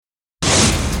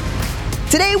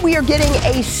Today we are getting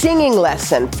a singing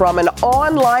lesson from an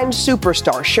online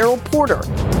superstar, Cheryl Porter.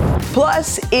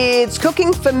 Plus, it's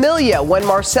cooking familia when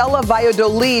Marcela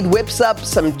Valladolid whips up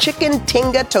some chicken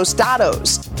tinga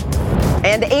tostados.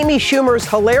 And Amy Schumer's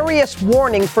hilarious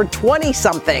warning for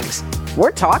 20-somethings.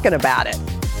 We're talking about it.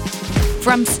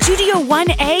 From Studio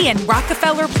 1A in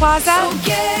Rockefeller Plaza,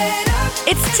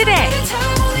 it's Today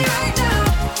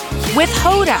with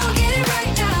Hoda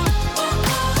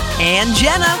and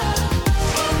Jenna.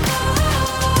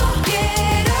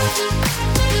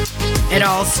 It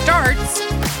all starts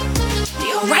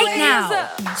right now.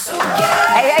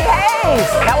 Hey,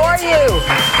 how are you?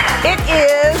 It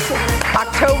is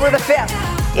October the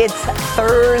 5th. It's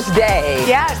Thursday.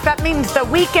 Yes, that means the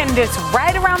weekend is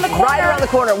right around the corner. Right around the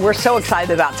corner. We're so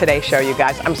excited about today's show, you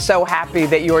guys. I'm so happy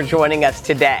that you are joining us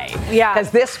today. Yeah.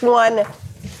 Because this one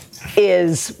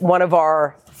is one of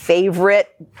our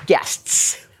favorite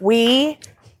guests. We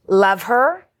love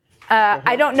her.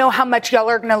 I don't know how much y'all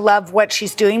are going to love what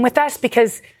she's doing with us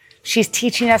because she's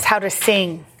teaching us how to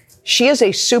sing. She is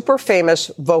a super famous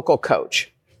vocal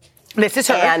coach. This is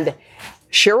her. And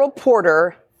Cheryl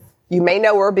Porter, you may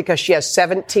know her because she has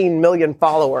 17 million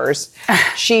followers.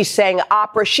 She sang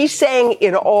opera. She sang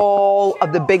in all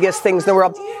of the biggest things in the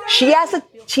world. She has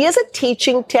a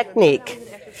teaching technique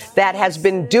that has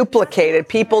been duplicated.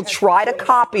 People try to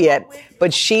copy it,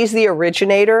 but she's the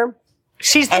originator.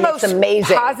 She's the most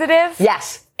amazing. Positive,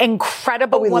 yes,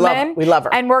 incredible woman. We love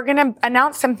her. And we're going to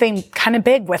announce something kind of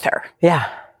big with her. Yeah.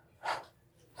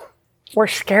 We're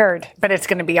scared, but it's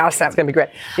going to be awesome. It's going to be great.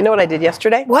 You know what I did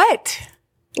yesterday? What?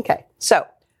 Okay. So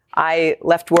I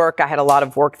left work. I had a lot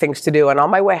of work things to do. And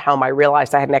on my way home, I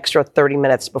realized I had an extra 30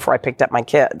 minutes before I picked up my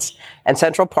kids. And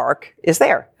Central Park is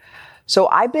there. So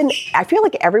I feel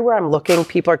like everywhere I'm looking,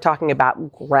 people are talking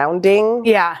about grounding.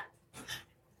 Yeah.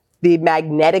 The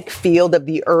magnetic field of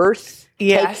the earth,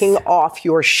 yes. Taking off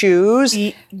your shoes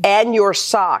and your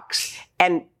socks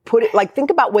and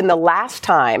think about when the last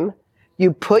time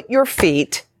you put your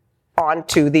feet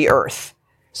onto the earth,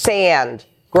 sand,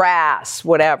 grass,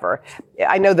 whatever.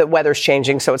 I know that weather's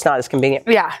changing, so it's not as convenient.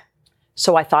 Yeah.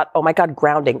 So I thought, oh my God,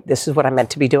 grounding. This is what I'm meant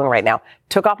to be doing right now.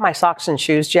 Took off my socks and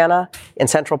shoes, Jenna, in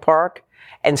Central Park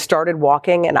and started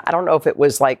walking. And I don't know if it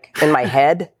was like in my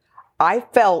head. I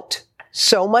felt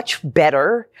so much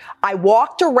better. I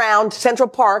walked around Central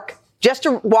Park,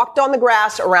 walked on the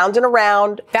grass around and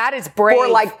around. That is brave. For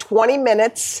like 20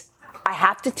 minutes. I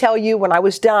have to tell you, when I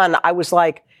was done, I was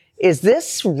like, is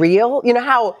this real? You know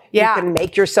how you can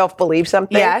make yourself believe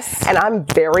something? Yes. And I'm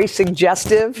very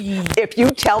suggestive. If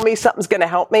you tell me something's going to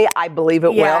help me, I believe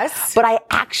it will. But I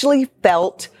actually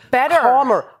felt better,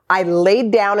 calmer. I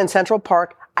laid down in Central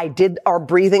Park. I did our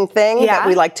breathing thing that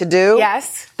we like to do.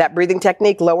 Yes. That breathing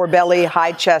technique, lower belly,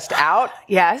 high chest out.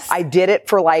 Yes. I did it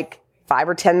for like 5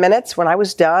 or 10 minutes. When I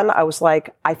was done, I was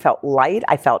like, I felt light.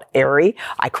 I felt airy.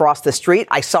 I crossed the street.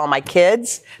 I saw my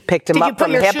kids, picked them up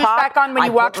from hip hop. Did you put your shoes back on when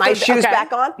you walked? I put my shoes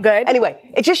back on. Good.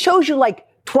 Anyway, it just shows you like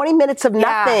 20 minutes of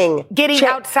nothing. Getting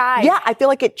outside. Yeah, I feel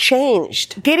like it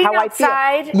changed. Getting how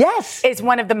outside I feel. Yes. Is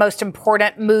one of the most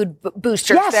important mood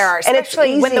boosters there are,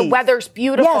 especially when the weather's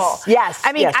beautiful. Yes.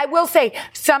 I mean, I will say,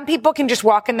 some people can just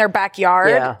walk in their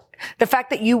backyard. Yeah. The fact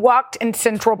that you walked in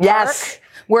Central Park,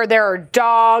 where there are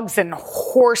dogs and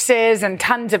horses and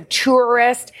tons of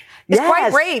tourists, is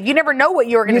quite brave. You never know what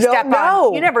you're going to step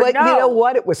on. You never know. But you know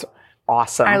what? It was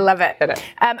awesome. I love it.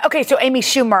 Okay, so Amy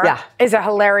Schumer is a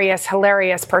hilarious,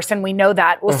 hilarious person. We know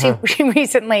that. We'll see. She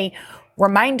recently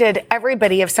reminded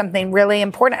everybody of something really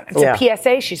important. It's a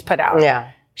PSA she's put out.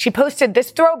 Yeah. She posted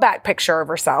this throwback picture of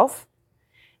herself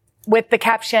with the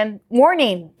caption,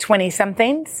 "Warning,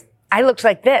 20-somethings. I looked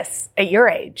like this at your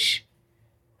age."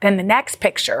 Then the next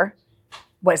picture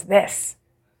was this.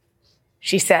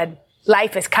 She said,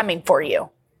 "Life is coming for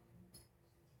you."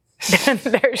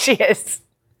 There she is.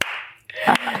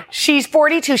 She's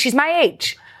 42. She's my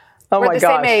age. Oh, We're the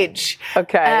same age.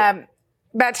 Okay.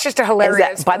 That's just a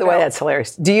hilarious. By the way, that's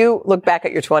hilarious. Do you look back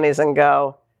at your 20s and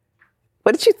go,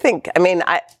 what did you think? I mean,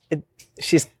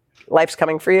 life's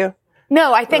coming for you?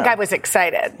 No, I think I was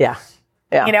excited. Yeah.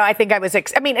 Yeah. You know, I think I was,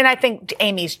 and I think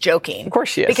Amy's joking. Of course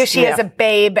she is. Because she has a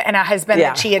babe and a husband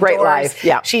that she adores. Great life.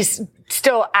 Yeah. She's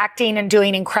still acting and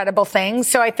doing incredible things.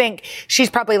 So I think she's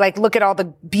probably like, look at all the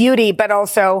beauty, but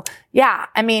also,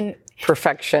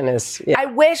 perfection is, I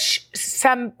wish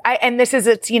and this is,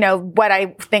 what I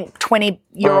think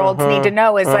 20-year-olds need to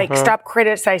know is like, stop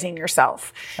criticizing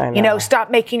yourself. Stop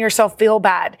making yourself feel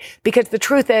bad. Because the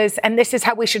truth is, and this is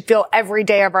how we should feel every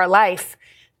day of our life,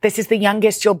 this is the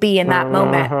youngest you'll be in that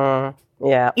moment.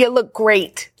 Yeah. You look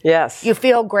great. Yes. You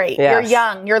feel great. Yes. You're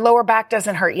young. Your lower back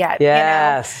doesn't hurt yet.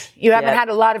 Yes. You haven't had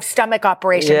a lot of stomach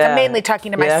operations. Yeah. I'm mainly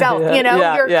talking to myself.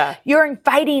 You're in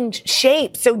fighting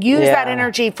shape. So use that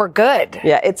energy for good.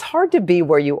 Yeah. It's hard to be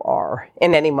where you are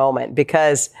in any moment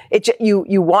because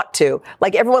you want to.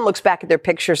 Like everyone looks back at their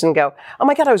pictures and go, oh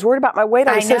my God, I was worried about my weight.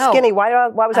 I was so skinny. Why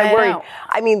was I worried? Know.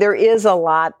 I mean, there is a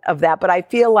lot of that, but I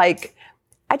feel like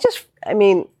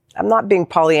I'm not being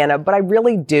Pollyanna, but I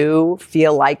really do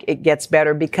feel like it gets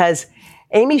better because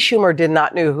Amy Schumer did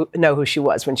not know who she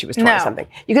was when she was 20-something.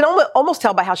 You can almost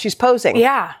tell by how she's posing.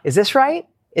 Yeah. Is this right?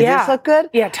 Does this look good?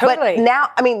 Yeah, totally.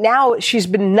 But now she's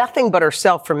been nothing but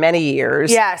herself for many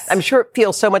years. Yes. I'm sure it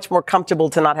feels so much more comfortable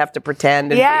to not have to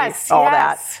pretend and be all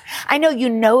that. I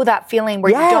know that feeling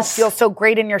where you don't feel so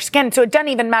great in your skin. So it doesn't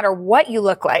even matter what you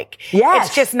look like. Yes.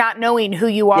 It's just not knowing who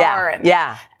you are.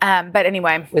 Yeah. But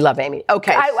anyway. We love Amy.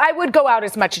 Okay. I would go out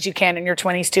as much as you can in your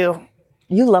 20s too.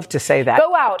 You love to say that.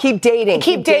 Go out. Keep dating.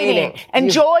 Keep dating.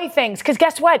 Enjoy things. Because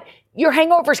guess what? Your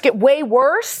hangovers get way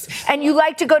worse, and you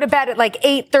like to go to bed at like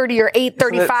 8:30 or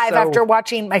 8:35 after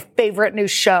watching my favorite new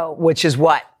show. Which is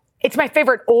what? It's my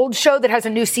favorite old show that has a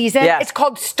new season. Yes. It's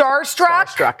called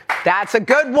Starstruck. That's a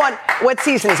good one. What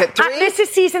season is it? 3? This is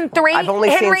season 3. I've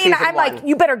only seen season 1. I'm like,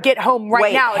 you better get home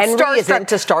right now. Henry is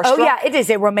into Starstruck? Oh, yeah. It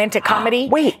is a romantic comedy.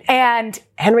 Wait. And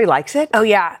Henry likes it? oh,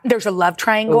 yeah. There's a love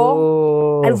triangle.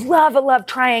 Ooh. I love a love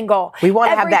triangle. We want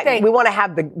to have that. We want to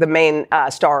have the main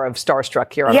star of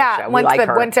Starstruck here on the show.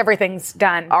 Once everything's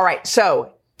done. All right.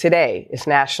 So today is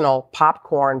National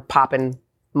Popcorn Poppin'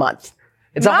 Month.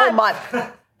 It's a whole month.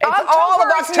 It's all of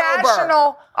October.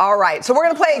 National. All right. So we're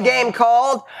going to play a game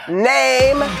called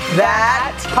Name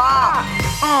That Pop.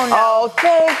 Oh, no. Oh,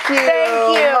 thank you.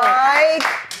 Thank you.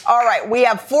 Mike. All right. We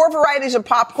have 4 varieties of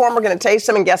popcorn. We're going to taste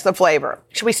them and guess the flavor.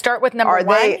 Should we start with number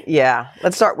 1? Yeah.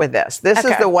 Let's start with this. This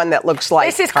is the one that looks like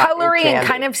this is colory and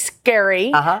kind of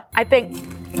scary. Uh-huh. I think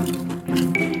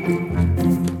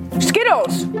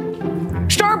Skittles.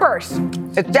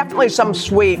 Starburst. It's definitely some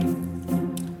sweet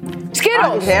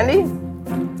Skittles. candy.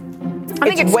 I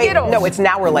think it's Skittles. No, it's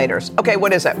Now or Later's. Okay,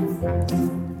 what is it?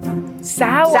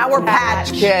 Sour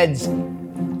Patch Kids.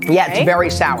 Yeah, it's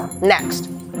very sour. Next.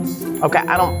 Okay,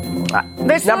 I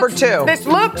don't... number 2. This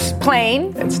looks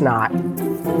plain. It's not.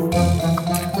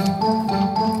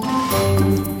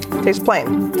 Tastes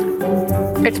plain.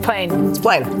 It's plain. It's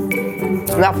plain.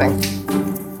 Nothing.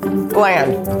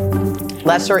 Bland.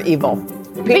 Lesser evil.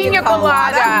 Pina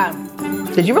colada.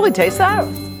 Did you really taste that?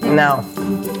 No.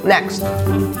 Next.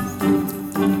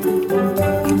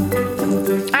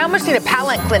 I almost need a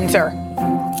palate cleanser.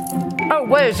 Oh,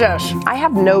 what is this? I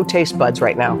have no taste buds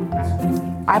right now.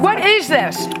 What is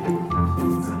this?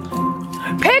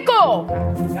 Pickle.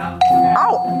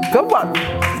 Oh, good one.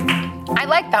 I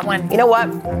like that one. You know what?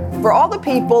 For all the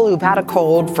people who've had a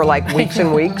cold for like weeks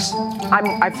and weeks,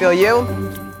 I feel you.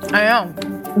 I know.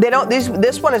 They don't.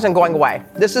 This one isn't going away.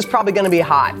 This is probably going to be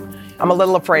hot. I'm a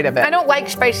little afraid of it. I don't like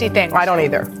spicy things. I don't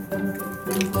either.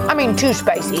 I mean, too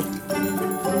spicy.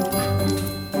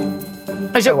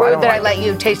 Is it rude that I let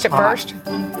you taste it first?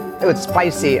 It's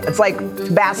spicy. It's like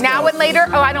Tabasco. Now and later?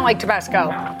 Oh, I don't like Tabasco.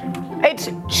 It's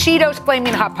Cheetos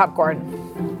Flaming Hot Popcorn.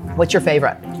 What's your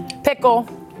favorite? Pickle.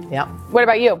 Yeah. What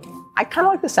about you? I kind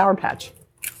of like the Sour Patch.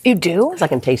 You do? Because I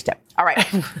can taste it. All right.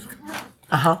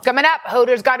 Coming up,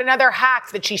 Hoda's got another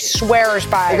hack that she swears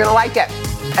by. You're going to like it.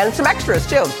 And some extras,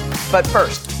 too. But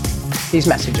first, these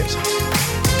messages.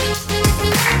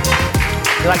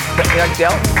 You like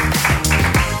Jill?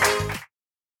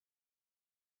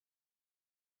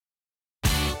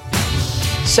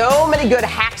 So many good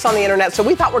hacks on the internet, so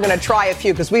we thought we were going to try a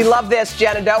few because we love this,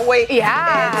 Jenna, don't we?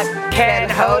 Yeah. Can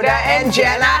Hoda and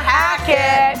Jenna hack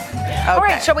it? Okay. All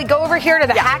right, shall we go over here to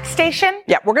the hack station?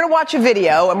 Yeah, we're going to watch a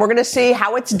video and we're going to see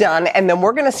how it's done, and then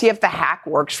we're going to see if the hack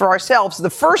works for ourselves. The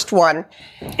first one,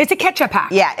 it's a ketchup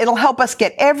hack. Yeah, it'll help us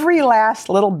get every last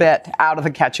little bit out of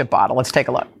the ketchup bottle. Let's take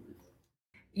a look.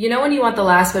 You know when you want the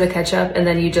last bit of ketchup and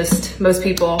then most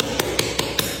people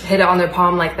hit it on their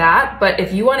palm like that, but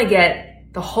if you want to get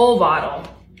the whole bottle,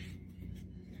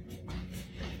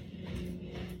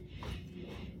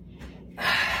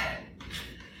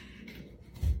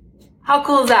 how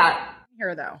cool is that?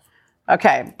 Here though.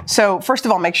 Okay, so first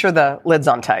of all, make sure the lid's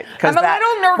on tight. I'm a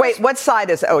little nervous. Wait, what side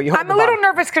is it? Oh, you hold I'm a little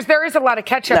nervous because there is a lot of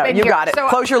ketchup in here. You got it. So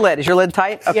close your lid. Is your lid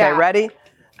tight? Okay, ready?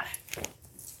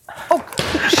 Oh.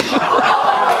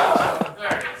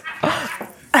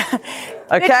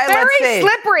 Okay, it's let's see. very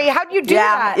slippery. How do you do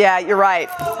that? Yeah, you're right.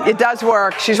 It does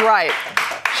work. She's right.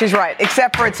 She's right.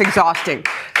 Except for it's exhausting.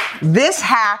 This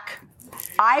hack,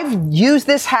 I've used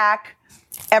this hack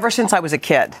ever since I was a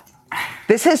kid.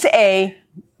 This is a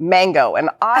mango, an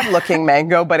odd-looking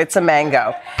mango, but it's a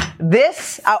mango.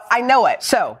 This, I know it.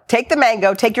 So take the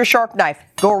mango, take your sharp knife,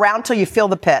 go around till you feel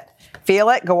the pit. Feel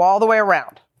it, go all the way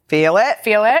around. Feel it.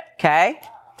 Feel it. Okay.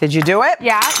 Did you do it?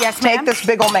 Yeah, yes, ma'am. Take this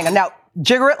big old mango. Now,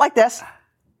 jigger it like this.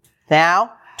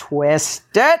 Now, twist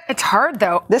it. It's hard,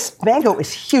 though. This mango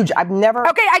is huge. I've never...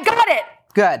 Okay, I got it.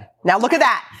 Good. Now, look at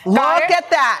that. Look at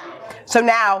that. So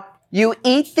now, you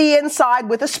eat the inside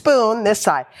with a spoon, this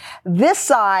side. This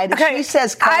side, she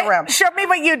says, cut around. Show me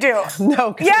what you do.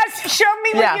 No. Yes, show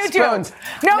me what you spoons.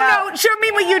 do. No, show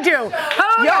me what you do.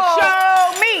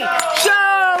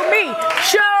 Show me.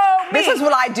 This is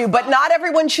what I do, but not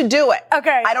everyone should do it.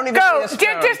 Okay. I don't even go. need a spoon.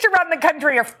 Dentists around the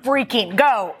country are freaking.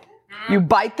 Go. You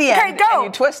bite the end and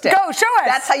you twist it. Go, show us.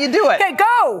 That's how you do it. Okay,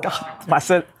 go. God bless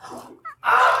it.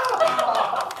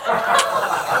 Oh.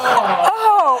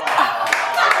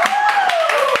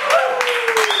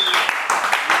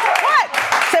 What?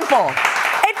 Simple.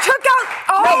 It took out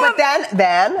all but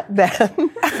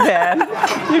then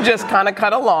you just kind of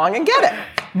cut along and get it.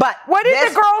 But what did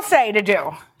the girl say to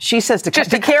do? She says to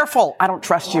be careful. I don't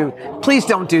trust you. Please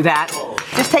don't do that.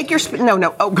 Just take your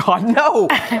no. Oh God, no.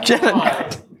 Jenna.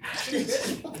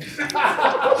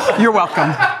 You're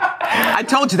welcome. I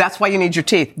told you that's why you need your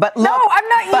teeth. But look, no, I'm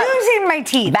not using my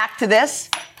teeth. Back to this.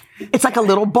 It's like a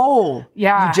little bowl.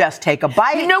 Yeah. You just take a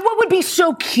bite. You know what would be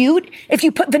so cute if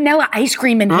you put vanilla ice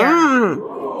cream in here?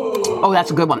 Oh,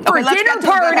 that's a good one. For okay, let's dinner get to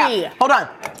the good party. half. Hold on.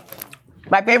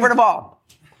 My favorite of all.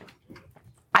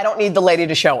 I don't need the lady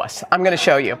to show us. I'm going to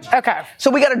show you. Okay.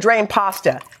 So we got to drain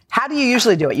pasta. How do you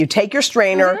usually do it? You take your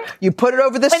strainer, you put it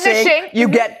over the sink, you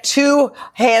get two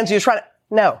hands, you're trying to...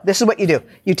 No, this is what you do.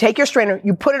 You take your strainer,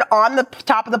 you put it on the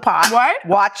top of the pot. What?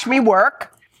 Watch me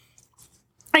work.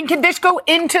 And can this go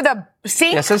into the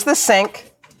sink? This is the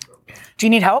sink. Do you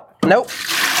need help? Nope.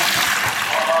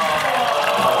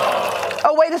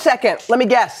 Oh, wait a second. Let me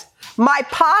guess. My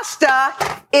pasta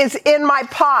is in my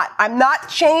pot. I'm not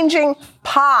changing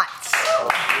pots.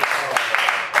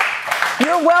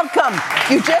 You're welcome.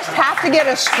 You just have to get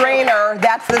a strainer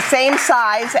that's the same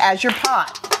size as your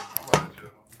pot.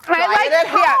 Try it at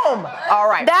home. All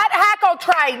right. That hack I'll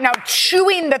try. Now,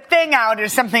 chewing the thing out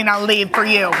is something I'll leave for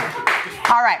you.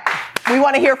 All right. We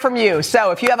want to hear from you.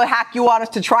 So if you have a hack you want us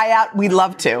to try out, we'd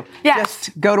love to. Yes.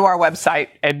 Just go to our website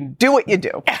and do what you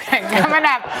do. Coming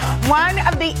up, one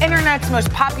of the internet's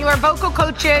most popular vocal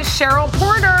coaches, Cheryl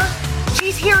Porter.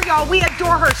 She's here, y'all. We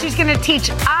adore her. She's going to teach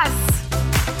us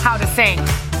how to sing.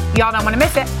 Y'all don't want to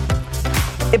miss it.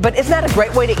 But isn't that a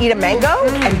great way to eat a mango?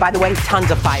 And by the way,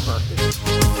 tons of fiber.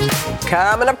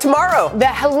 Coming up tomorrow. The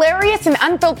hilarious and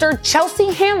unfiltered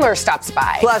Chelsea Handler stops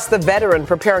by. Plus, the veteran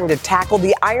preparing to tackle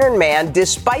the Iron Man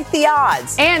despite the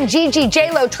odds. And Gigi,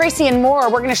 J-Lo, Tracy, and more.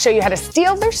 We're going to show you how to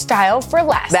steal their style for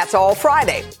less. That's all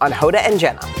Friday on Hoda and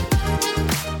Jenna.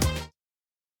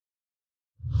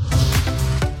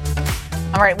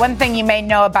 All right, one thing you may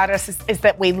know about us is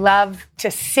that we love to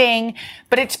sing,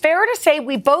 but it's fair to say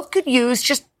we both could use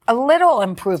just a little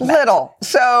improvement.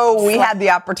 So we had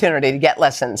the opportunity to get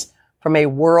lessons from a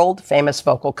world-famous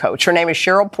vocal coach. Her name is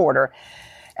Cheryl Porter,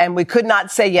 and we could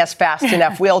not say yes fast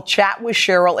enough. We'll chat with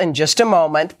Cheryl in just a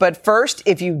moment. But first,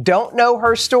 if you don't know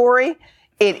her story,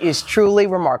 it is truly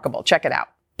remarkable. Check it out.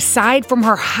 Aside from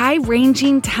her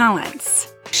high-ranging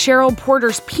talents, Cheryl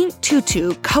Porter's pink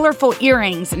tutu, colorful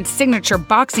earrings, and signature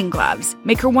boxing gloves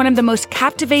make her one of the most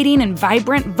captivating and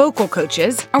vibrant vocal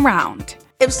coaches around.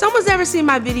 If someone's ever seen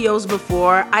my videos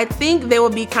before, I think they will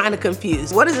be kind of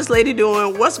confused. What is this lady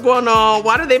doing? What's going on?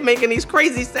 Why are they making these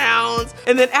crazy sounds?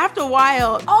 And then after a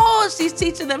while, she's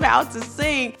teaching them how to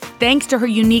sing. Thanks to her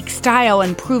unique style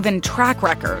and proven track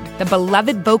record, the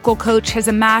beloved vocal coach has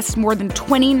amassed more than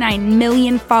 29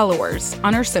 million followers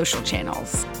on her social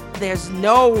channels. There's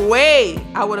no way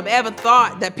I would have ever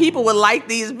thought that people would like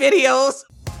these videos.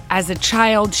 As a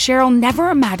child, Cheryl never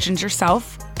imagined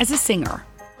herself as a singer.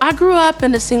 I grew up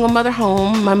in a single mother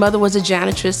home. My mother was a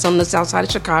janitress on the south side of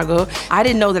Chicago. I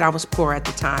didn't know that I was poor at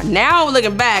the time. Now,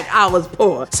 looking back, I was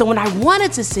poor. So when I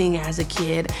wanted to sing as a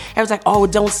kid, I was like,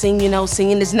 don't sing,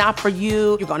 singing is not for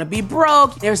you. You're gonna be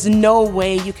broke. There's no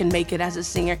way you can make it as a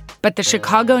singer. But the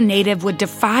Chicago native would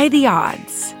defy the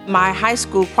odds. My high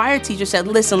school choir teacher said,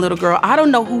 listen, little girl, I don't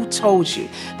know who told you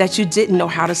that you didn't know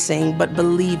how to sing, but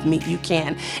believe me, you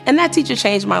can. And that teacher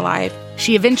changed my life.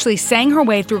 She eventually sang her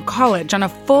way through college on a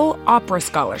full opera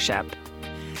scholarship.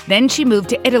 Then she moved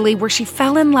to Italy, where she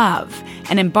fell in love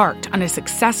and embarked on a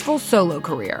successful solo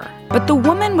career. But the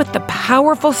woman with the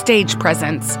powerful stage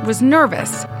presence was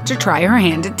nervous to try her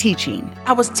hand at teaching.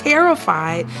 I was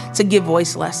terrified to give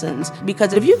voice lessons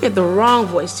because if you get the wrong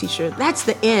voice teacher, that's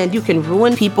the end. You can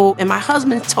ruin people. And my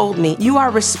husband told me, you are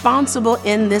responsible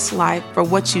in this life for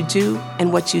what you do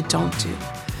and what you don't do.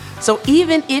 So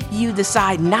even if you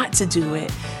decide not to do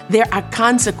it, there are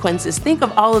consequences. Think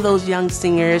of all of those young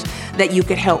singers that you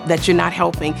could help that you're not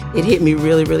helping. It hit me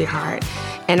really, really hard.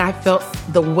 And I felt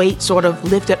the weight sort of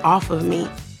lifted off of me.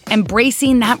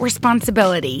 Embracing that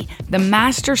responsibility, the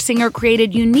master singer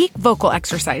created unique vocal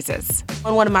exercises.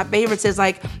 One of my favorites is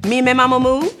like, me, me, mama,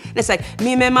 moo. And it's like,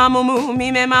 me, me, mama, moo,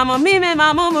 me, me, mama, me, me,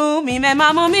 mama, moo, me, me,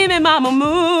 mama, me, me, mama,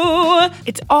 moo.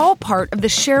 It's all part of the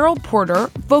Cheryl Porter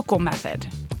vocal method.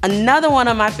 Another one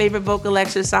of my favorite vocal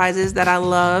exercises that I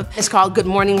love is called Good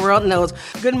Morning World. And it goes,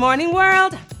 good morning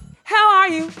world, how are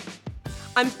you?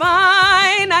 I'm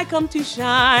fine, I come to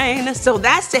shine. So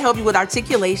that's to help you with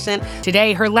articulation.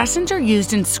 Today, her lessons are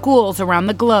used in schools around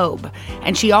the globe,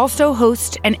 and she also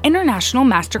hosts an international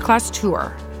masterclass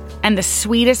tour. And the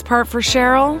sweetest part for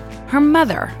Cheryl, her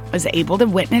mother was able to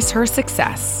witness her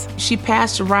success. She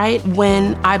passed right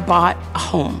when I bought a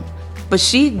home. But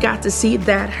she got to see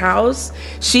that house.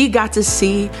 She got to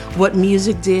see what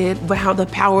music did, but how the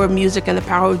power of music and the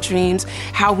power of dreams,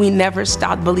 how we never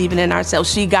stopped believing in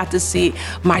ourselves. She got to see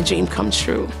my dream come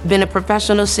true. Been a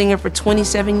professional singer for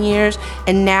 27 years,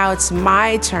 and now it's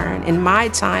my turn and my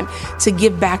time to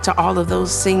give back to all of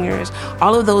those singers,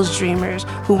 all of those dreamers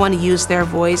who want to use their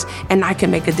voice, and I can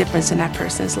make a difference in that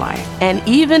person's life. And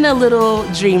even a little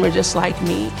dreamer just like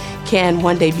me can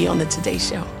one day be on the Today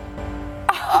Show.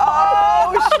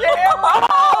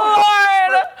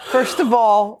 First of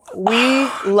all, we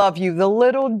love you, the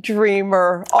little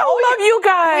dreamer. I love you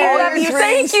guys. Love you.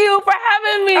 Thank you for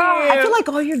having me. I feel like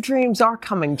all your dreams are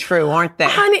coming true, aren't they?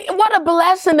 Honey, what a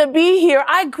blessing to be here.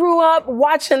 I grew up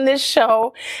watching this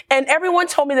show, and everyone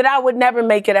told me that I would never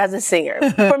make it as a singer.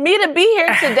 For me to be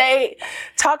here today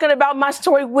talking about my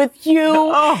story with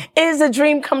you is a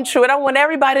dream come true. And I want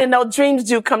everybody to know dreams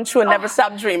do come true and never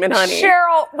stop dreaming, honey.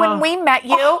 Cheryl, when we met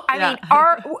you,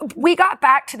 we got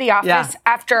back to the office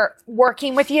after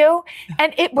working with you,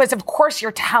 and it was, of course,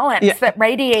 your talents that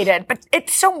radiated, but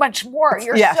it's so much more.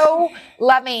 You're so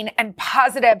loving and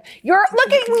positive.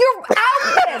 Look at your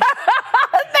outfit.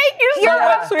 Thank you so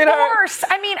much, sweetheart. Of course.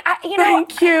 I mean,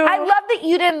 thank you. I love that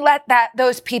you didn't let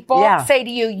those people say to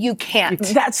you, you can't.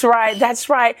 That's right. That's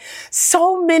right.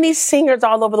 So many singers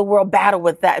all over the world battle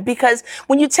with that, because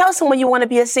when you tell someone you want to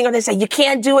be a singer, they say, you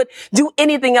can't do it. Do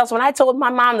anything else. When I told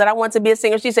my mom that I want to be a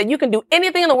singer, she said, you can do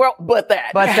anything in the world but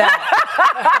that.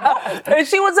 And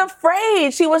she was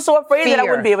afraid. She was so afraid that I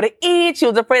wouldn't be able to eat. She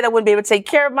was afraid I wouldn't be able to take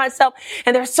care of myself.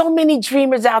 And there's so many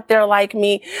dreamers out there like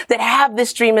me that have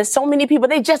this dream, and so many people,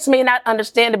 they just may not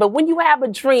understand it. But when you have a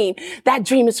dream, that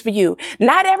dream is for you.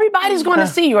 Not everybody's going to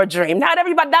see your dream. Not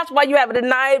everybody. That's why you have it at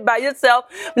night by yourself.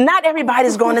 Not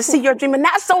everybody's going to see your dream, and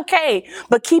that's okay.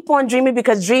 But keep on dreaming,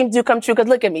 because dreams do come true. Because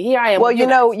look at me. Here I am. Well,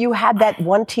 you had that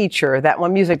one teacher, that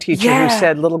one music teacher who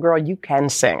said, little girl, you can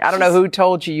sing. I don't know who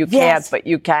told you can't, but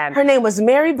you can. Her name was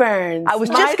Mary Burns. I was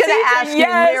just going to ask you,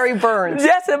 Mary Burns.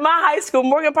 Yes, in my high school,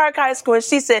 Morgan Park High School. And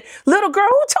she said, little girl,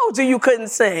 who told you couldn't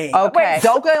sing? Okay,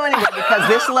 don't go anywhere, because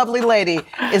this lovely lady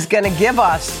is going to give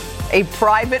us a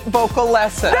private vocal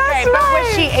lesson. Okay, but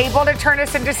was she able to turn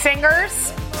us into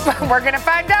singers? We're going to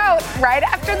find out right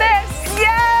after this.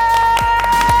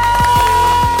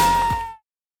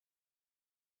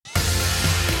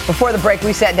 Before the break,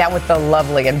 we sat down with the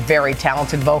lovely and very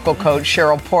talented vocal coach,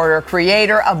 Cheryl Porter,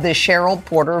 creator of the Cheryl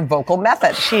Porter vocal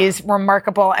method. She's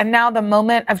remarkable. And now the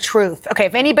moment of truth. Okay,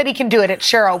 if anybody can do it, it's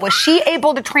Cheryl. Was she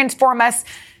able to transform us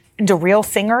into real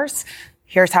singers?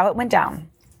 Here's how it went down.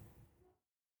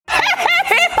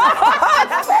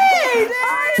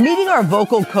 Meeting our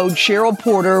vocal coach, Cheryl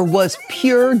Porter, was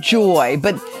pure joy.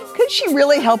 But could she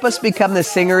really help us become the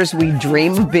singers we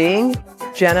dream of being?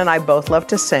 Jen and I both love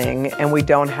to sing, and we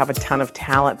don't have a ton of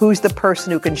talent. Who's the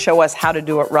person who can show us how to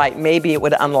do it right? Maybe it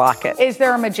would unlock it. Is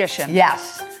there a magician?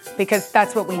 Yes. Because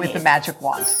that's what we need. With the magic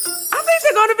wand. I think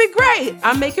they're going to be great.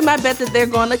 I'm making my bet that they're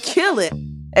going to kill it.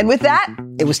 And with that,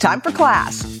 it was time for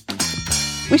class.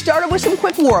 We started with some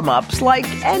quick warm-ups, like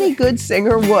any good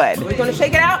singer would. We're going to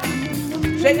shake it out.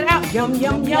 Shake it out. Yum,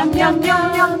 yum, yum, yum,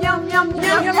 yum, yum, yum, yum,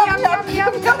 yum,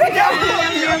 yum.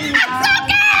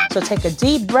 So take a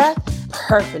deep breath.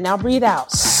 Perfect. Now breathe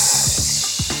out.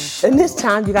 And this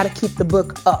time you got to keep the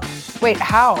book up. Wait,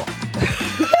 how?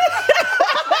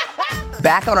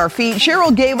 Back on our feet,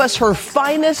 Cheryl gave us her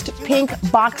finest pink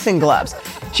boxing gloves.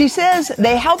 She says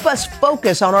they help us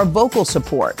focus on our vocal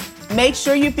support. Make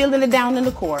sure you're feeling it down in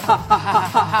the core. That's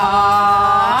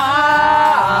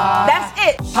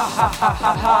it.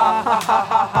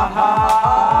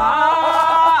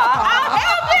 I'll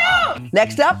help you.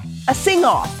 Next up, a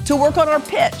sing-off to work on our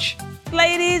pitch.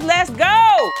 Ladies, let's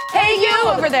go. Hey, you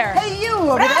over there. Hey, you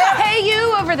over there. Hey,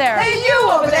 you over there. Hey, you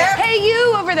over there. Hey,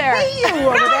 you over there. Hey, you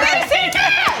over there.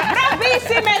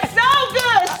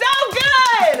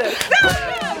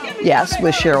 Yes,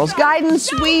 with Cheryl's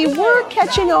guidance, we were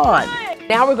catching on.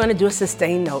 Now we're going to do a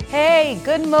sustained note. Hey,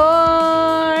 good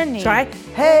morning. Try.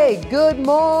 Hey, good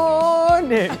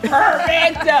morning.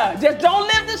 Perfect. Just don't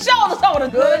lift the shoulders over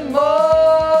the Good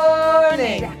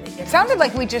morning. It sounded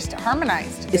like we just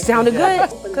harmonized. It sounded good.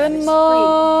 Good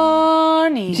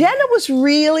morning. Jenna was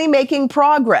really making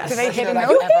progress. Did I hit a note?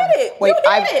 You hit it. Wait,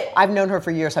 you hit it. I've known her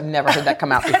for years. I've never heard that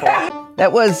come out before.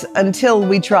 That was until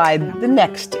we tried the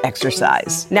next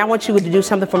exercise. Now I want you to do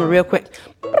something for me real quick.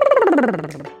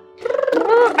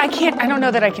 I don't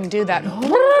know that I can do that.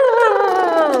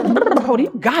 Hold it,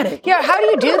 you got it. Yeah, how do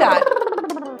you do that?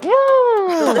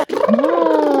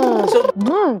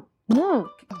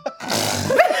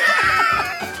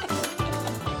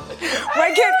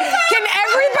 Wait, can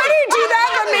everybody do that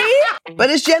but me? But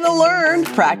as Jenna learned,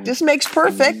 practice makes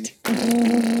perfect.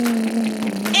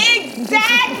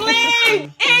 Exactly,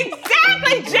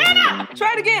 Jenna.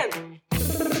 Try it again. I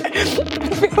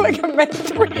feel like I'm meant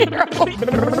 3-year-old.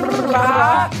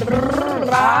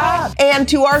 And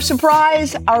to our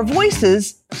surprise, our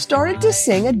voices started to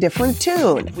sing a different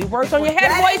tune. We worked on your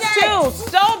head voice too.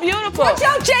 So beautiful. Watch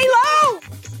out, J-Lo!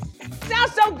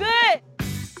 Sounds so good.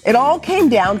 It all came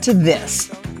down to this.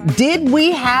 Did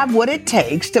we have what it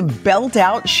takes to belt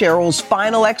out Cheryl's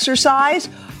final exercise?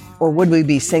 Or would we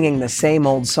be singing the same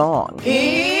old song?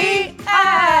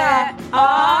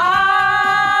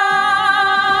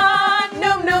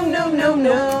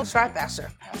 No. Try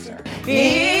faster.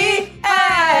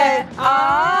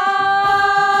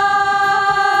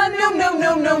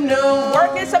 No.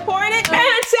 Working, supported.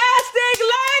 Fantastic,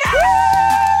 ladies!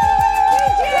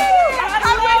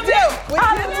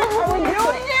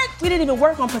 We didn't even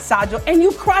work on passaggio, and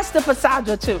you crushed the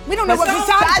passaggio too. We don't know what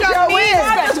passaggio is.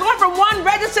 I'm just going from one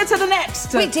register to the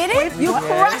next. We did it? You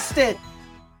crushed it.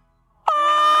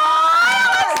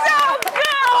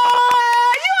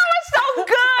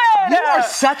 You are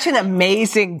such an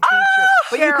amazing teacher.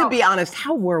 But you could be honest,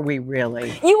 how were we really?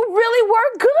 You really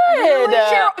were good.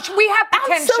 Cheryl, we have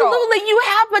potential. Absolutely, you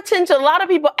have potential. A lot of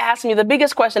people ask me, the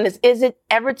biggest question is it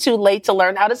ever too late to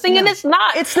learn how to sing? No. And it's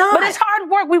not. It's not. But it's hard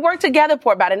work. We work together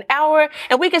for about an hour,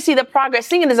 and we can see the progress.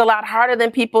 Singing is a lot harder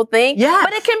than people think. Yes.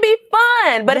 But it can be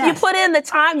fun. But if you put in the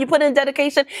time, you put in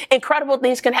dedication, incredible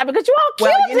things can happen because you all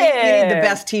killed you need the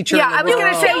best teacher in the world. I was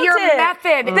going to say your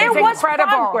method is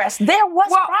incredible. Progress. There was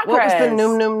progress. What was the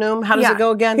noom? How does it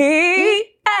go again?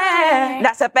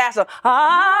 That's a fast one.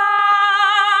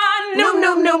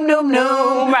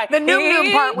 Noom. Right. The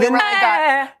noom part we really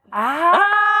got.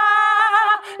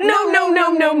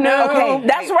 No. Okay.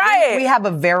 That's right. We have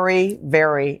a very,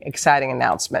 very exciting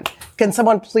announcement. Can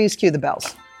someone please cue the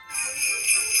bells?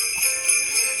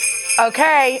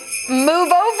 Okay, move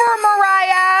over,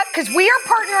 Mariah, because we are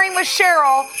partnering with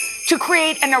Cheryl to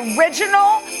create an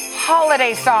original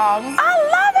holiday song. I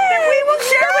love it. That we will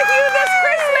share with you this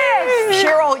Christmas.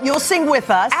 Cheryl, you'll sing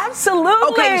with us.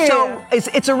 Absolutely. Okay, so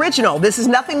it's original. This is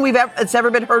nothing it's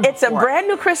ever been heard It's before. a brand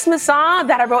new Christmas song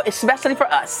that I wrote especially for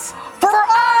us. For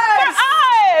us!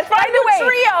 By the way,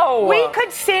 trio. we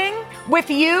could sing with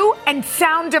you and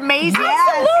sound amazing.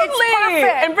 Absolutely. It's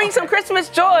perfect. And bring some Christmas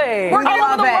joy We're all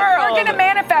over the world. We're going to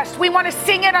manifest. We want to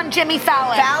sing it on Jimmy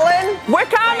Fallon. Fallon? We're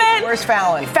coming. Where's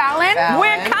Fallon? Fallon?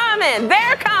 We're coming.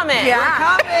 They're coming. Yeah. We're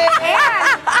coming.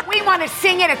 And we want to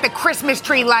sing it at the Christmas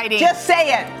tree lighting. Just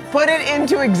say it. Put it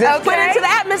into existence. Put it into the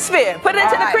atmosphere. Put it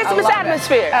into the Christmas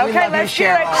atmosphere. Okay, let's do it.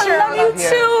 I love you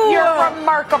too. You're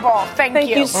remarkable. Thank you. Thank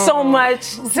you so much.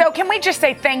 So can we just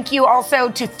say thank you also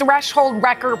to Threshold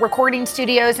Record Recording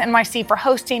Studios NYC for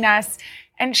hosting us.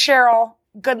 And Cheryl,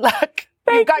 good luck.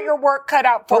 You've got your work cut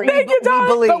out for you. Thank you,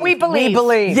 darling. But we believe. We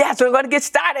believe. Yes, we're going to get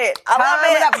started. I love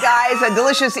Coming it. up, guys, a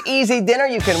delicious, easy dinner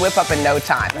you can whip up in no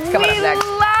time. That's coming up next.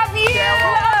 Love you.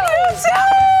 Love you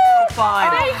too. Fun.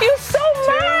 Thank you so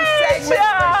much. segments for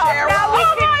Cheryl. Now we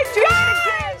Oh can my do God. it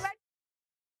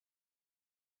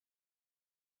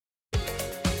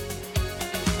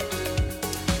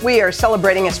again. We are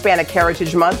celebrating Hispanic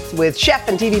Heritage Month with chef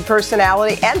and TV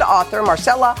personality and author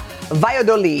Marcela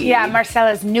Valladolid. Yeah,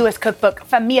 Marcela's newest cookbook,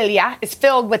 Familia, is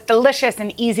filled with delicious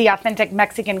and easy, authentic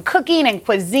Mexican cooking and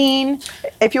cuisine.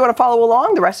 If you want to follow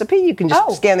along the recipe, you can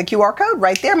just scan the QR code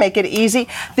right there. Make it easy.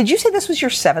 Did you say this was your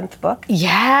 7th book?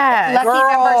 Yes. Lucky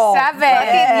number 7.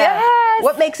 Yes.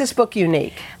 What makes this book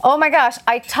unique? Oh my gosh,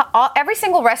 I taught every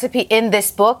single recipe in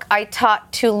this book. I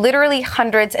taught to literally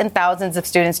hundreds and thousands of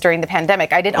students during the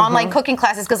pandemic. I did online cooking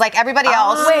classes because, like everybody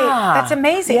else, Wait, that's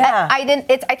amazing. Yeah. I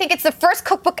think it's the first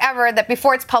cookbook ever that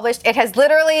before it's published, it has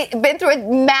literally been through a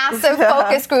massive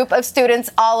focus group of students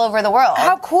all over the world.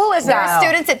 How cool is There that? are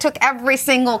students that took every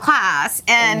single class,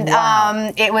 and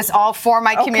it was all for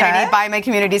my community, by my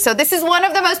community. So this is one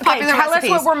of the most popular tell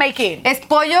recipes. us what we're making. Es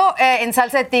pollo en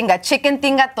salsa de tinga, chicken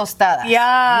tinga tostada.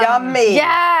 Yeah. Yummy.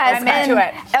 Yes. I'm into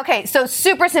it. Okay, so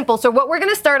super simple. So what we're going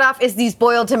to start off is these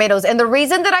boiled tomatoes. And the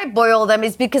reason that I boil them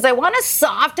is because I want a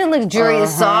soft and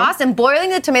luxurious sauce. And boiling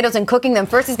the tomatoes and cooking them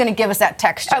first is going to give us that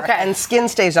texture. Okay. And skin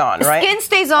stays on, right? Skin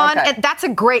stays on. Okay. And that's a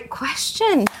great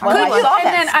question. Well, Could I you, saw and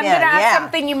that then I'm skin, going to ask yeah.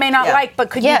 something you may not Yeah. like, but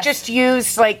could Yes. you just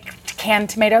use like canned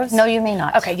tomatoes? No, you may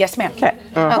not. Okay, yes, ma'am. Okay.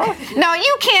 No,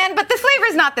 you can, but the flavor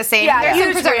is not the same. Yeah, There's some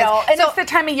use preservatives. real. And So- it's the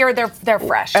time of year they're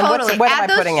fresh. And Totally. what am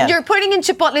Add I putting in? You're putting in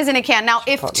chipotles in a can. Now,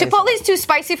 if chipotle is too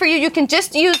spicy for you, you can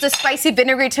just use the spicy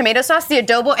vinegary tomato sauce, the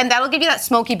adobo, and that'll give you that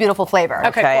smoky, beautiful flavor. Okay,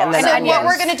 Okay, cool. and then So onions. what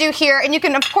we're going to do here, and you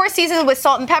can, of course, season it with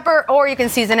salt and pepper, or you can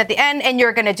season at the end, and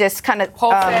you're going to just kind of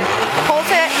Pulse it. pulse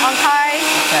it on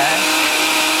high.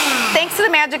 Thanks to the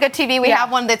magic of TV, we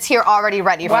have one that's here already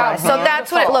ready for Wow, us. So that's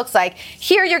what it beautiful. looks like.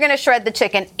 Here, you're going to shred the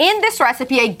chicken. In this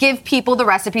recipe, I give people the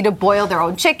recipe to boil their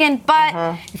own chicken, but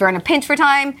if you're in a pinch for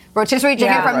time, rotisserie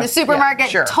chicken Yeah. from the supermarket,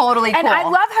 sure. totally cool. And I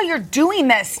love how you're doing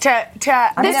this to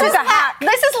This is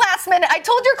last minute. I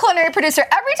told your culinary producer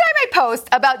every time I post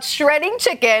about shredding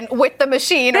chicken with the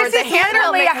machine or This the is handheld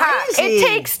literally a hack. it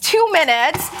takes 2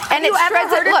 minutes and it you ever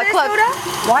shreds heard it. of Look, this, look.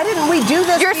 Hoda? Why didn't we do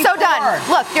this You're so before? done.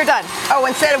 Look, you're done. Oh,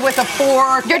 instead of with a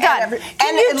fork. You're done. And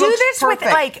Can you it do looks this with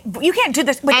perfect. you can't do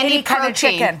this with any kind of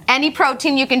chicken. Any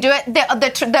protein, you can do it.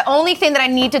 The only thing that I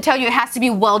need to tell you, it has to be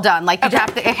well done. Like it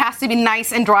has to be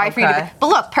nice and dry for you to Okay. be. But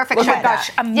look, perfect. Look at shred. that.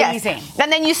 Gosh, amazing. Yes.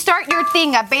 And then you start your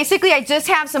tinga. Basically, I just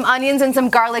have some onions and some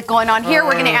garlic going on here.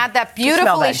 We're going to add that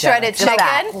beautifully shredded Just chicken.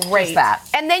 that. Great. Just that.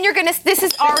 And then you're gonna. This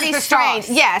is already the strained.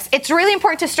 sauce. Yes, it's really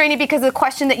important to strain it because of the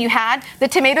question that you had. The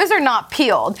tomatoes are not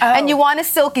peeled, and you want a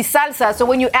silky salsa. So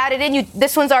when you add it in,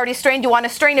 this one's already strained. You want to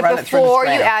strain it Run it through the before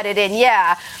you strainer. add it in.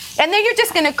 Yeah. And then you're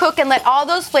just gonna cook and let all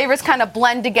those flavors kind of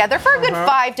blend together for a good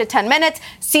 5 to 10 minutes.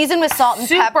 Season with salt and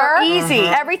Super pepper. easy.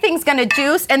 Everything's gonna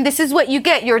juice, and this is what you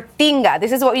get. Your tinga.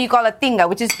 This is what you call a tinga,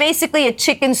 which is basically a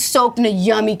chicken soaked in a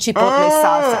yummy chipotle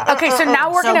salsa. Okay, so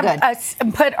now we're So going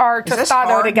to put our this tostado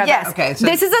hard? together. Yes. Okay, so-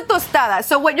 this is a tostada.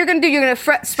 So what you're going to do, you're going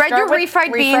to spread your with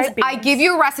refried beans. I give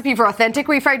you a recipe for authentic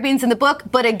refried beans in the book,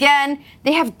 but again,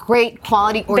 they have great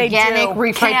quality organic do.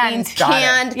 refried Canned. beans, Got it.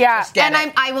 canned. Yeah. Just get And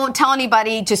it. I won't tell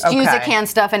anybody. Just use the Okay. canned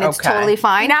stuff, and it's Okay. totally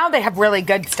fine. Now they have really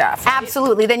good stuff.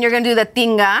 Absolutely. Then you're going to do the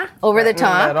tinga over the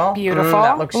top. Middle. Beautiful.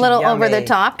 That looks A little over the yummy.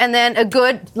 top, and then a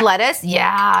good lettuce.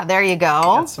 Yeah, there you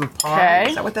go. Some parm. Okay.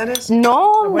 Is that what that is?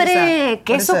 No, What is that? hombre,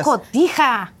 What is queso this?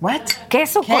 cotija. What?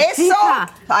 Queso Queso. cotija.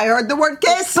 I heard the word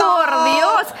queso. Por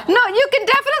Dios. No, you can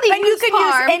definitely And you use can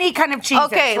parm. use any kind of cheese.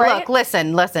 Okay, right? look,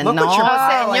 listen. Look no, what you're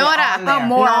piling señora. on there.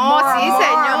 More, no, more, sí, more,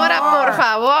 señora, more. por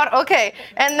favor. Okay,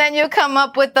 and then you come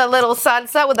up with the little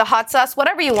salsa with the hot sauce,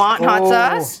 whatever you want, hot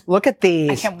sauce. Look at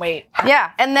these. Can't wait.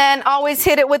 Yeah, and then always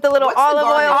hit it with a little What's the olive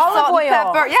oil, garnish? salt Olive and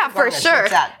oil. pepper. Yeah, for garnish? sure.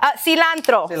 What's that?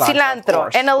 Cilantro, Cilantro, of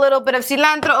course. and a little bit of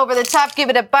cilantro over the top. Give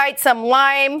it a bite, some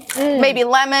lime, maybe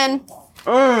lemon.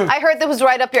 I heard that was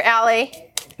right up your alley.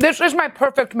 This is my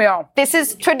perfect meal. This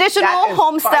is traditional That is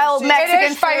home-style spicy. Mexican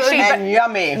It is spicy, food. And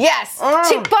yummy. Yes,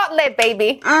 chipotle,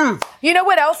 baby. You know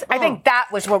what else? I think that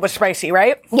was what was spicy,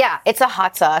 right? Yeah, it's a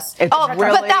hot sauce. It's but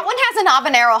really- that one has an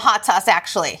habanero hot sauce,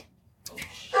 actually.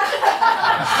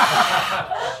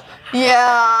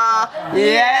 Yeah.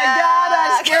 Yeah, got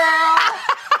us, girl.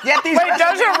 Get these. Wait,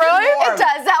 does it really? It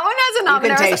does. That one has an habanero.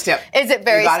 You can taste it. Is it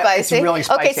very You got it. It's spicy? really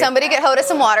spicy. Okay, somebody get Hoda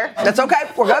some water. That's okay.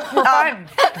 We're good. fine.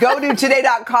 Go to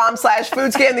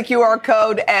today.com/food, scan the QR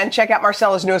code, and check out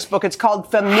Marcella's newest book. It's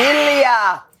called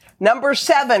Familia. Number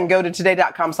 7. Go to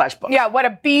today.com/book. Yeah, what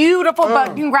a beautiful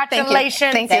book.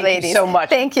 Congratulations. Thank you, ladies. so much.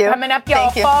 Thank you. Coming up, y'all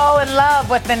Thank you. fall in love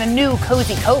with a new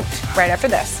cozy coat right after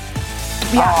this.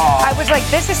 Yeah, I was like,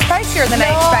 this is spicier than I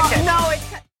expected. No, it's...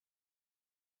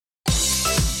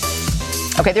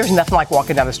 Okay, there's nothing like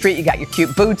walking down the street. You got your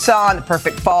cute boots on, the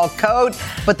perfect fall coat.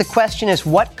 But the question is,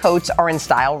 what coats are in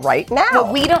style right now?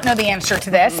 Well, we don't know the answer to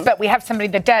this, but we have somebody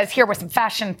that does here with some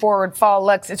fashion-forward fall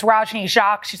looks. It's Rajni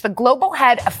Jacques. She's the global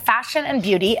head of fashion and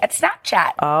beauty at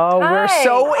Snapchat. Oh, we're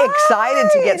so excited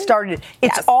to get started.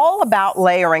 It's all about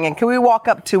layering. And can we walk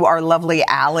up to our lovely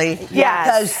Allie?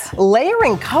 Yes. Because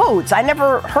layering coats, I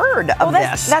never heard of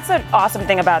this. That's an awesome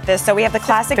thing about this. So we have the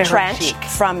classic trench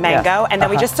from Mango, and then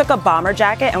we just took a bomber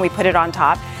jacket and we put it on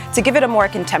top to give it a more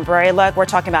contemporary look. We're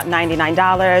talking about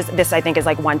 $99. This, I think, is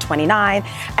like $129.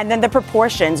 And then the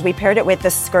proportions, we paired it with the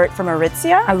skirt from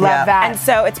Aritzia. I love that. And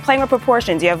so it's playing with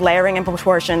proportions. You have layering and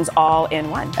proportions all in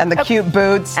one. And the cute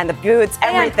boots. And the boots,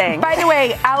 everything. And by the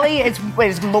way, Allie is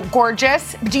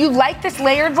gorgeous. Do you like this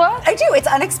layered look? I do. It's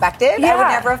unexpected. Yeah. I would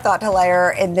never have thought to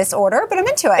layer in this order, but I'm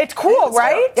into it. It's cool,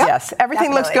 right? Yep, Yes,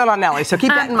 everything looks good on Allie, so keep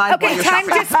that in mind. Okay, while you're time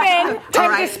shopping. to spin.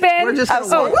 Time to spin. We're just there we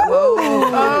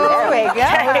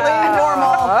go. Totally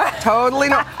normal. Totally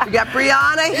normal. We got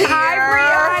Brianna here. Hi,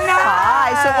 Brianna.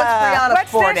 Hi. So what's Brianna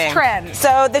sporting? This trend?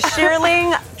 So the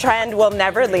shearling trend will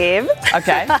never leave.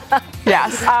 Okay.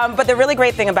 Yes. But the really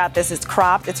great thing about this is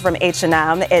cropped. It's from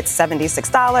H&M. It's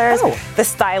 $76. Oh. The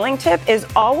styling tip is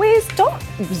always don't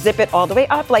zip it all the way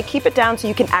up. Like keep it down so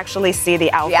you can actually see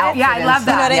the outfit. Yeah, I love You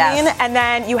know that. what I mean? And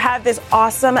then you have this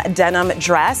awesome denim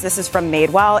dress. This is from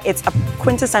Madewell. It's a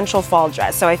quintessential fall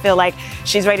dress. So I feel like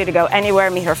she's ready to go anywhere,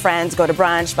 meet her friends, go to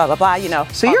brunch, blah, blah, blah, you know.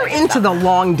 So you're into the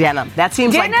long denim. That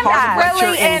seems like Denim part of what is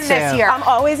really you're in into. this year. I'm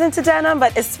always into denim,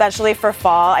 but especially for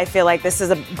fall, I feel like this is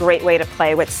a great way to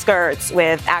play with skirts,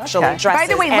 with actually dresses. By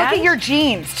the way, look at your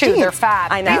jeans, too. They're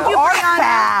fab. I know. Thank you, Are Brianna.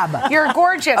 fab. You're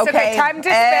gorgeous. Okay, time to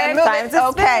spin.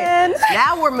 Okay.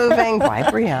 Now we're moving. Bye,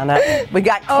 Brianna. We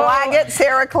got Claggett,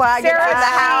 Sarah Claggett in the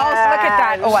house. Look at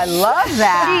that. Oh, I love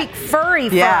that. Chic, furry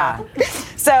fur. Yeah.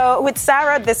 So with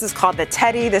Sarah, this is called the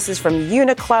Teddy. This is from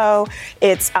Uniqlo.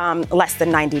 It's less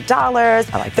than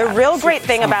 $90. I like the that. real great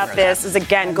thing about this is,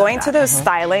 again, going to those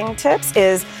styling tips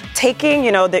is taking,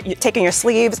 taking your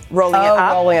sleeves, rolling it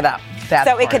up. Rolling it up. That's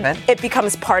so part of it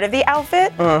becomes part of the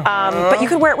outfit. But you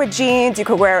could wear it with jeans. You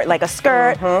could wear it like a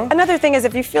skirt. Another thing is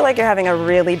if you feel like you're having a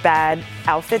really bad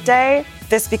outfit day,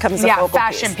 this becomes a focal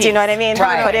fashion piece. piece. Do you know what I mean?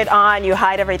 Right. You put it on, you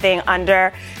hide everything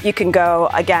under. You can go,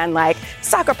 again, like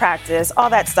soccer practice, all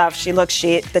that stuff. She looks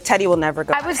chic. The Teddy will never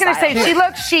go I was going to say, she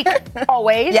looks chic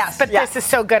always, but this is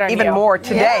so good on Even you. more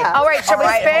today. Yeah. All right, shall we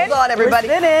spin? Hold on, everybody.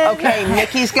 We're spinning. Okay,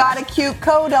 Nikki's got a cute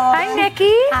coat on. Hi,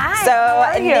 Nikki.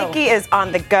 Hi. So Nikki is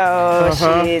on the go.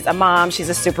 She's a mom. She's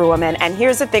a superwoman. And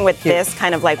here's the thing with this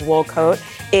kind of like wool coat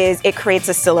is it creates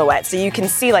a silhouette. So you can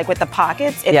see like with the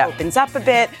pockets, it opens up a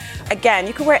bit. Again,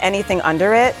 you can wear anything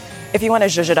under it. If you want to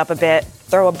zhuzh it up a bit,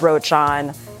 throw a brooch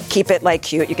on, keep it like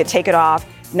cute. You could take it off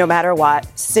no matter what.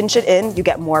 Cinch it in, you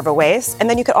get more of a waist. And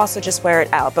then you could also just wear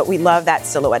it out. But we love that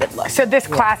silhouetted look. So this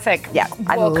classic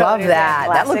I wool love coat is that.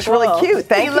 in. That looks Classic really wool. cute.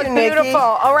 Thank You you, look Nikki. beautiful.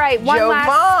 All right, one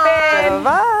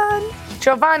last spin.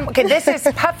 Jovan. Okay, this is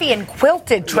puffy and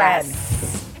quilted trend.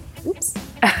 Oops.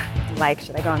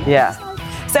 Should I go on? Yeah.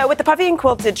 So with the puffy and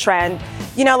quilted trend,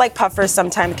 like puffers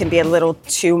sometimes can be a little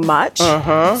too much.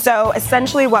 So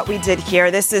essentially what we did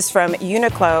here, this is from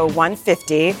Uniqlo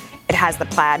 150. It has the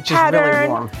plaid pattern, really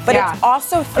warm. but it's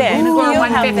also thin. Uniqlo Feel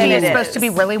how 150 thin is it supposed to be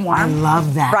really warm.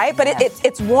 Love that. Right, but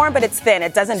it's warm, but it's thin.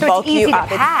 It doesn't So it's bulk easy you to up.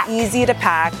 pack. It's easy to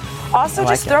pack. Also,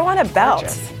 like just throw on a belt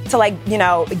to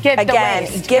Give the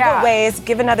waist. give Yeah. a waist,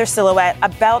 give another silhouette. A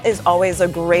belt is always a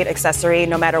great accessory,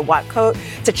 no matter what coat,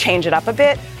 to change it up a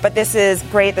bit. But this is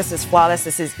great. This is flawless.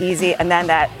 This is easy. And then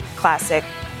that classic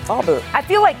fall boot. I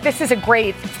feel like this is a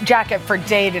great jacket for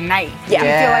day to night. Yeah. You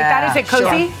feel like that? Is it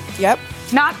cozy? Yep.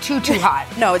 Not too hot.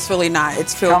 No, it's really not.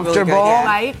 It's feeling really Comfortable. good. Yeah.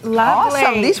 Right? Lovely.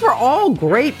 Awesome. These were all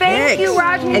great Thank picks. you,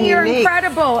 Rajni. And You're unique.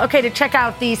 incredible. Okay, to check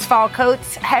out these fall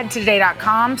coats, head to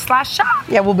today.com/shop.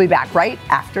 Yeah, we'll be back right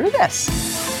after this.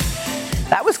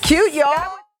 That was cute,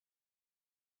 y'all.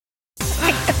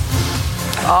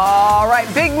 All right,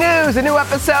 big news. A new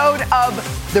episode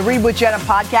of the Read with Jenna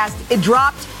podcast. It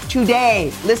dropped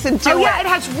today. Listen to it. Oh, yeah, it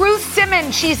has Ruth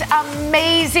Simmons. She's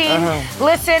amazing.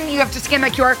 Listen, you have to scan the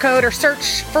QR code or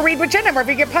search for Read with Jenna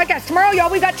wherever you get podcasts. Tomorrow, y'all,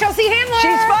 we got Chelsea Handler.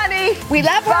 She's funny. We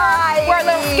love her. Bye. We're a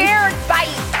little scared. Bye.